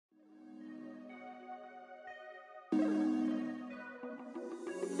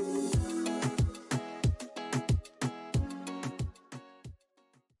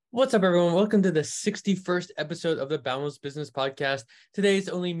What's up, everyone? Welcome to the 61st episode of the Boundless Business Podcast. Today it's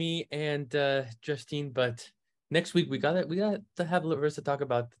only me and Justine, but next week we got to have Larissa talk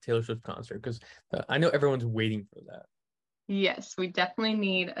about the Taylor Swift concert because I know everyone's waiting for that. Yes, we definitely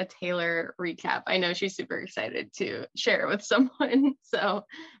need a Taylor recap. I know she's super excited to share it with someone, so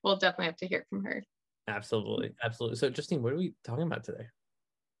we'll definitely have to hear from her. Absolutely, absolutely. So, Justine, what are we talking about today?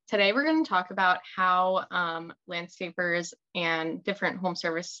 Today, we're going to talk about how landscapers and different home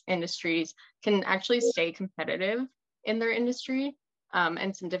service industries can actually stay competitive in their industry,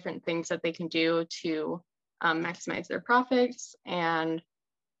 and some different things that they can do to maximize their profits and,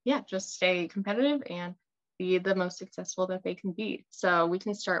 yeah, just stay competitive and be the most successful that they can be. So we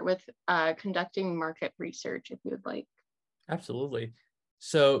can start with conducting market research if you would like. Absolutely.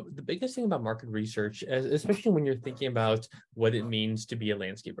 So the biggest thing about market research, especially when you're thinking about what it means to be a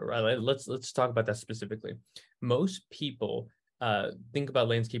landscaper, right? Let's talk about that specifically. Most people think about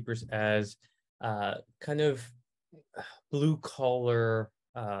landscapers as kind of blue collar,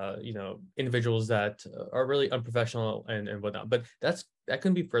 individuals that are really unprofessional and whatnot. But that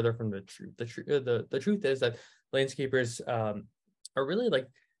can be further from the truth. The truth is that landscapers are really like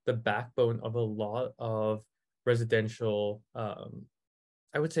the backbone of a lot of residential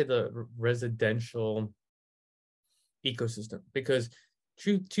I would say the residential ecosystem because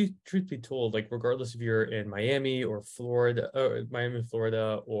truth be told, like regardless if you're in Miami or Florida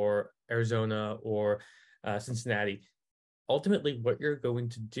or Arizona or Cincinnati, ultimately what you're going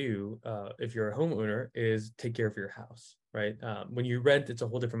to do if you're a homeowner is take care of your house, right? When you rent, it's a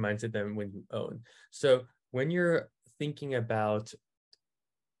whole different mindset than when you own. So when you're thinking about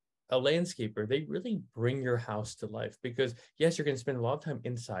a landscaper, they really bring your house to life because yes, you're going to spend a lot of time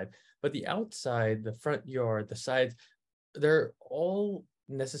inside, but the outside, the front yard, the sides, they're all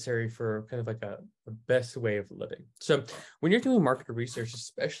necessary for kind of like a best way of living. So when you're doing market research,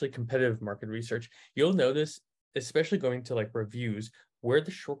 especially competitive market research, you'll notice, especially going to like reviews, where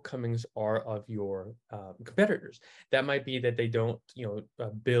the shortcomings are of your competitors. That might be that they don't,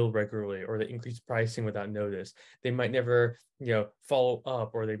 bill regularly, or they increase pricing without notice. They might never, follow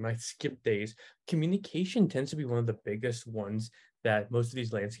up, or they might skip days. Communication tends to be one of the biggest ones that most of these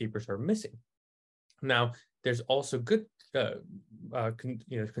landscapers are missing. Now, there's also good,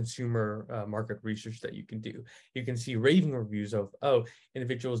 consumer market research that you can do. You can see raving reviews of, oh,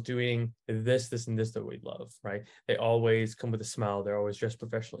 individuals doing this, and this that we love, right? They always come with a smile. They're always dressed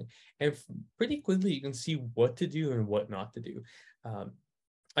professionally, and pretty quickly you can see what to do and what not to do. Um,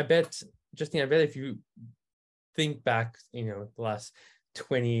 I bet, Justine, I bet if you think back, the last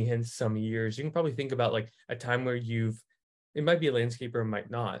 20 and some years, you can probably think about like a time where it might be a landscaper,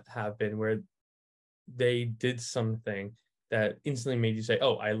 might not have been, where they did something that instantly made you say,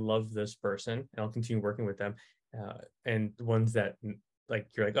 "Oh, I love this person, and I'll continue working with them." And ones that like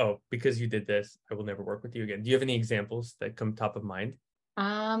you're like, "Oh, because you did this, I will never work with you again." Do you have any examples that come top of mind?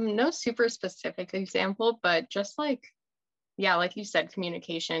 No super specific example, but just like, yeah, like you said,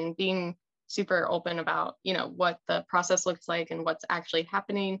 communication, being super open about, what the process looks like and what's actually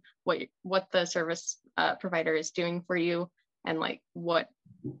happening, what the service provider is doing for you, and like what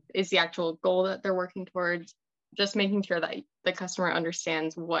is the actual goal that they're working towards. Just making sure that the customer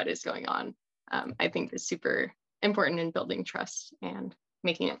understands what is going on, I think is super important in building trust and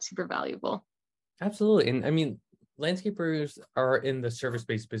making it super valuable. Absolutely. And I mean, landscapers are in the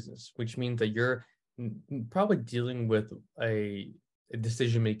service-based business, which means that you're probably dealing with a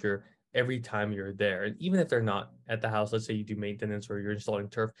decision maker every time you're there. And even if they're not at the house, let's say you do maintenance or you're installing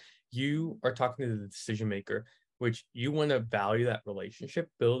turf, you are talking to the decision maker, which you want to value that relationship,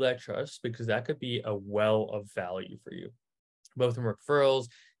 build that trust, because that could be a well of value for you, both in referrals,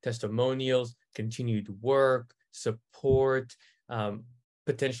 testimonials, continued work, support,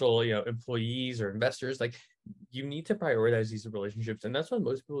 potential, employees or investors. Like you need to prioritize these relationships, and that's what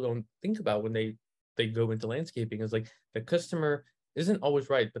most people don't think about when they go into landscaping. Is like the customer isn't always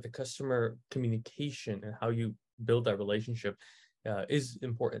right, but the customer communication and how you build that relationship is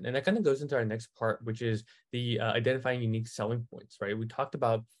important. And that kind of goes into our next part, which is the identifying unique selling points, right? We talked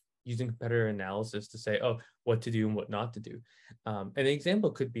about using competitor analysis to say, oh, what to do and what not to do. An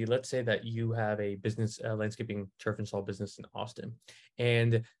example could be, let's say that you have a business, landscaping turf install business in Austin,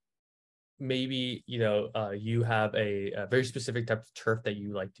 and maybe you have a very specific type of turf that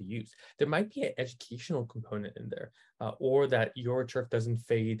you like to use. There might be an educational component in there, or that your turf doesn't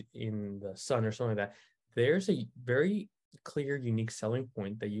fade in the sun or something like that. There's a very clear, unique selling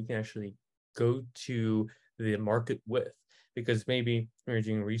point that you can actually go to the market with, because maybe when you're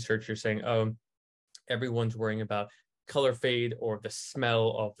doing research, you're saying, oh, everyone's worrying about color fade or the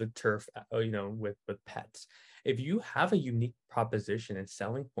smell of the turf, with pets. if you have a unique proposition and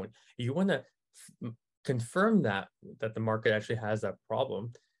selling point, you want to confirm that the market actually has that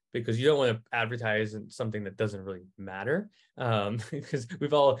problem, because you don't want to advertise something that doesn't really matter. Because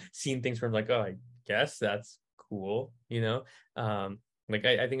we've all seen things from like, oh, I guess that's cool, like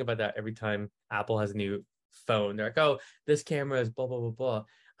I think about that every time Apple has a new phone. They're like, oh, this camera is blah blah blah blah.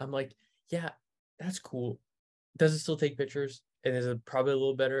 I'm like, yeah, that's cool. Does it still take pictures? And is it probably a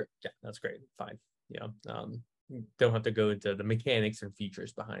little better? Yeah, that's great. Fine. Don't have to go into the mechanics and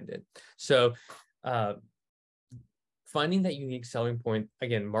features behind it. So finding that unique selling point,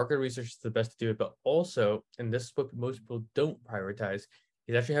 again, market research is the best to do it, but also, and this is what most people don't prioritize,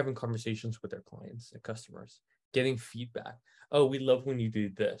 is actually having conversations with their clients and customers, getting feedback. Oh, we love when you do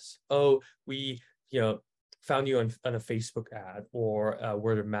this. Oh, we, found you on a Facebook ad or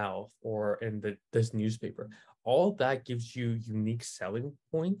word of mouth or in this newspaper. All that gives you unique selling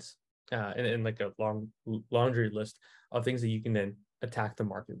points and like a long laundry list of things that you can then attack the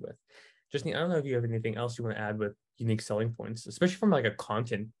market with. Justine, I don't know if you have anything else you want to add with unique selling points, especially from like a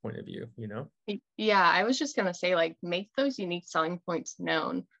content point of view, Yeah, I was just gonna say, like, make those unique selling points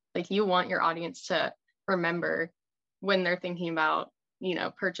known. Like, you want your audience to remember when they're thinking about,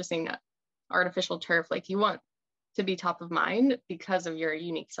 purchasing artificial turf. Like, you want to be top of mind because of your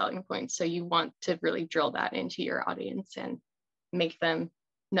unique selling points. So you want to really drill that into your audience and make them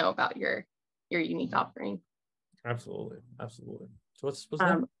know about your unique offering. Absolutely. So what's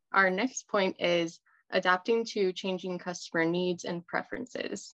that? Our next point is adapting to changing customer needs and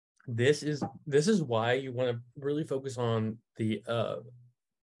preferences. This is why you want to really focus on the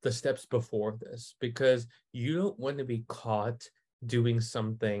steps before this, because you don't want to be caught doing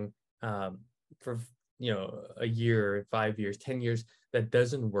something for a year, 5 years, 10 years that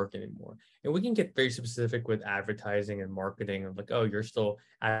doesn't work anymore. And we can get very specific with advertising and marketing of like, oh, you're still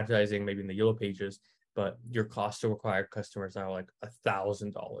advertising maybe in the Yellow Pages, but your cost to acquire customers now like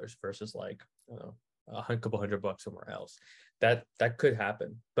 $1,000 versus like, I don't know, a couple $100 somewhere else. That could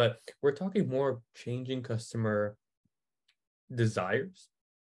happen. But we're talking more changing customer desires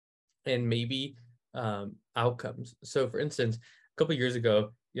and maybe outcomes. So for instance, a couple years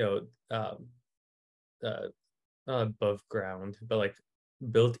ago, not above ground, but like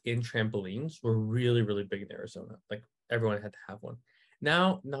built-in trampolines were really, really big in Arizona. Like everyone had to have one.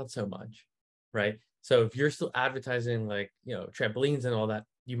 Now, not so much, right? So if you're still advertising like, trampolines and all that,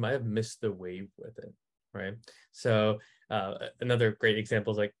 you might have missed the wave with it, right? So another great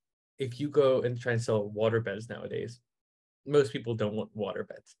example is like, if you go and try and sell water beds nowadays, most people don't want water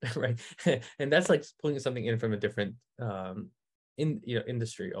beds, right? And that's like pulling something in from a different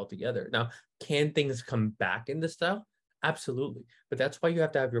industry altogether. Now, can things come back in this style? Absolutely. But that's why you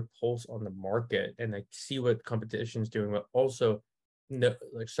have to have your pulse on the market and like see what competition is doing, but also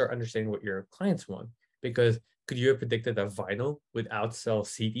start understanding what your clients want. Because could you have predicted that vinyl would outsell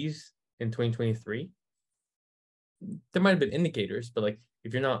CDs in 2023? There might have been indicators, but like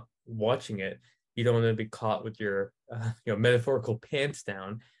if you're not watching it, you don't want to be caught with your metaphorical pants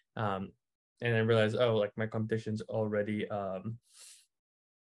down. And I realized, oh, like my competition's already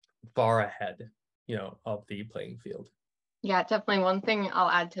far ahead, of the playing field. Yeah, definitely. One thing I'll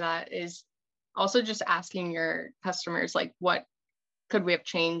add to that is also just asking your customers, like, what could we have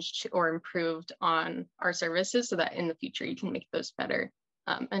changed or improved on our services so that in the future you can make those better,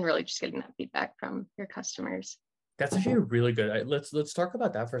 and really just getting that feedback from your customers. That's actually really good. Let's talk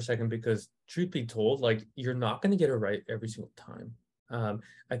about that for a second, because truth be told, like you're not going to get it right every single time.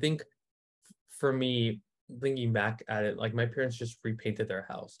 I think for me, thinking back at it, like my parents just repainted their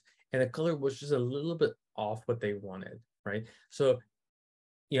house and the color was just a little bit off what they wanted, right? So,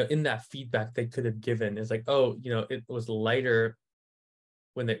 in that feedback they could have given is like, oh, it was lighter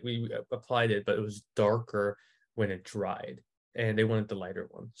when we applied it, but it was darker when it dried, and they wanted the lighter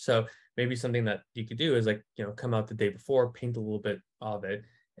one. So maybe something that you could do is like, come out the day before, paint a little bit of it,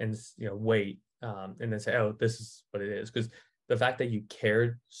 and wait, and then say, oh, this is what it is. Because the fact that you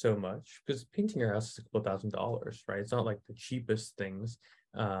cared so much, because painting your house is a couple $1,000s, right? It's not like the cheapest things.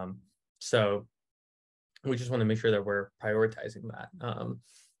 So we just want to make sure that we're prioritizing that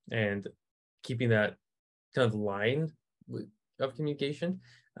and keeping that kind of line of communication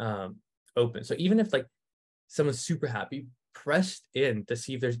open. So even if like someone's super happy, pressed in to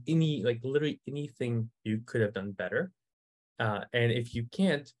see if there's any, like literally anything you could have done better. And if you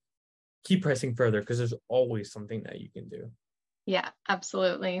can't, keep pressing further, because there's always something that you can do. Yeah,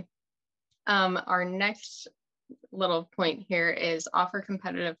 absolutely. Our next little point here is offer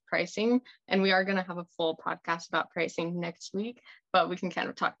competitive pricing. And we are going to have a full podcast about pricing next week, but we can kind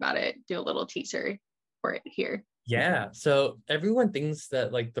of talk about it, do a little teaser for it here. Yeah. So everyone thinks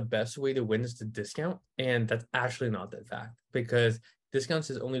that like the best way to win is to discount, and that's actually not the fact because discounts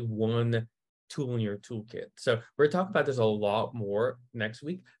is only one tool in your toolkit. So we're talking about this a lot more next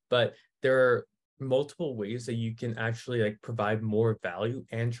week, but there are multiple ways that you can actually like provide more value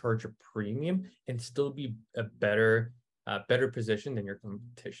and charge a premium and still be a better position than your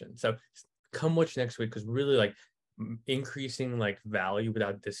competition. So come watch next week because really like increasing like value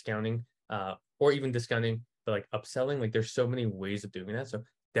without discounting or even discounting but like upselling, like there's so many ways of doing that. So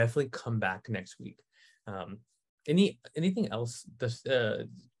definitely come back next week. Um, anything else,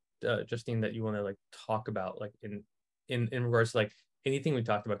 Justine, that you want to like talk about, like in regards to like anything we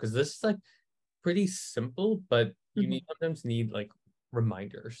talked about? Because this is like pretty simple, but you Mhm. need sometimes need like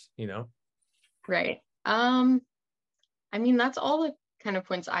reminders, you know? Right. I mean, that's all the kind of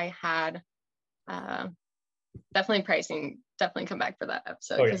points I had. Uh, Definitely pricing, definitely come back for that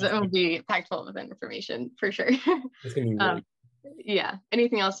episode Oh yeah, because it will be packed full of information for sure. it's gonna be um, really. yeah.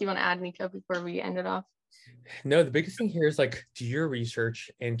 Anything else you want to add, Nico, before we end it off? No, the biggest thing here is like do your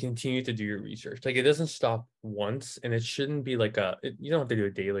research and continue to do your research. Like it doesn't stop once, and it shouldn't be like you don't have to do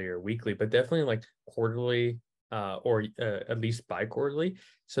it daily or weekly, but definitely like quarterly, or at least bi-quarterly,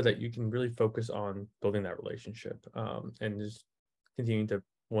 so that you can really focus on building that relationship, and just continuing to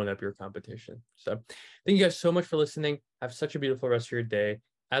one up your competition. So, thank you guys so much for listening. Have such a beautiful rest of your day.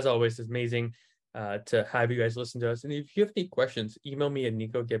 As always, it's amazing to have you guys listen to us. And if you have any questions, email me at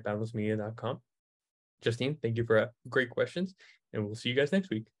nico@boundlessmedia.com. Justine, thank you for great questions, and we'll see you guys next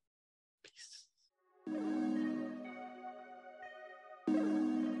week. Peace.